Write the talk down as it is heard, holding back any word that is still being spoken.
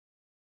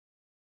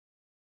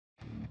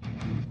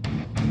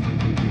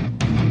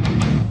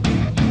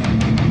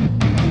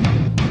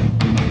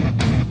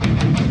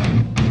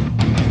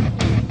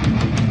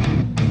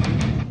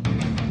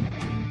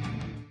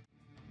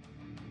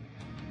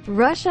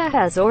Russia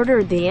has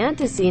ordered the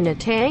Antasena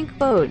tank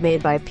boat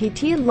made by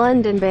PT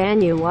Lundin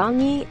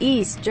Banyuwangi,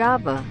 East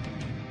Java.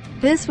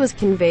 This was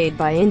conveyed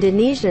by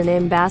Indonesian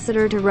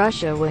Ambassador to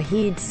Russia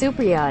Wahid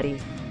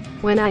Supriyadi.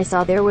 When I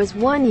saw there was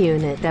one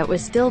unit that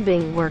was still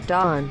being worked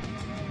on,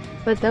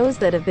 but those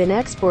that have been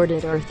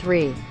exported are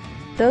 3.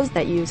 Those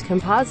that use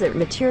composite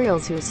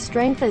materials whose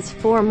strength is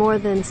 4 more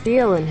than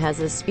steel and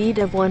has a speed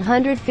of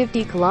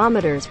 150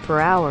 km per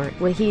hour,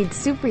 Wahid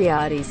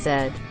Supriyadi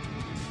said.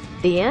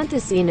 The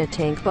Antasena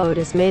tank boat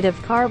is made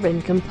of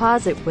carbon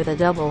composite with a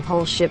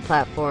double-hull ship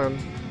platform,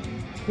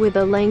 with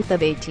a length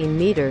of 18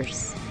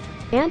 meters.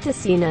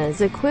 Antasena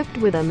is equipped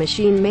with a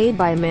machine made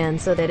by man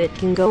so that it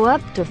can go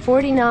up to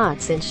 40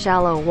 knots in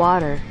shallow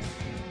water.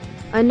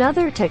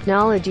 Another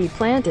technology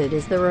planted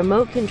is the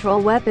remote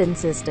control weapon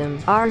system,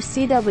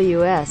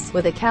 RCWS,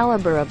 with a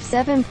caliber of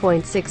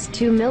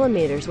 7.62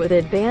 mm with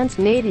advanced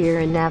nadir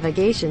and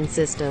navigation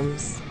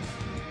systems.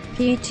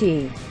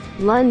 PT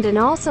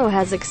Lundin also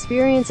has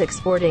experience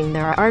exporting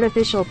their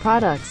artificial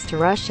products to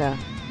Russia.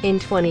 In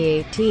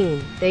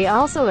 2018, they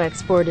also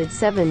exported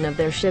 7 of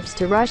their ships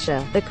to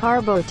Russia, the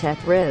carbotech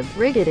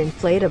rigged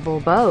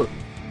inflatable boat.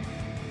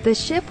 The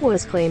ship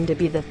was claimed to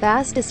be the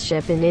fastest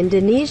ship in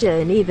Indonesia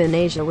and even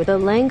Asia with a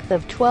length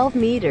of 12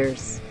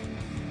 meters.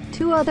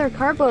 2 other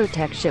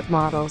carbotech ship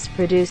models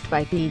produced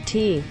by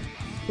PT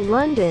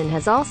Lundin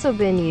has also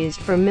been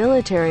used for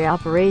military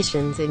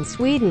operations in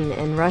Sweden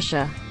and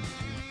Russia.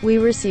 We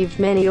received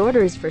many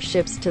orders for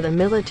ships to the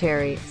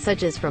military,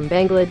 such as from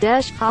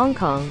Bangladesh, Hong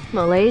Kong,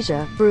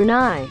 Malaysia,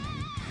 Brunei,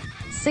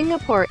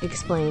 Singapore,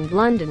 explained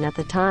Lundin at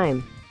the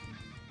time.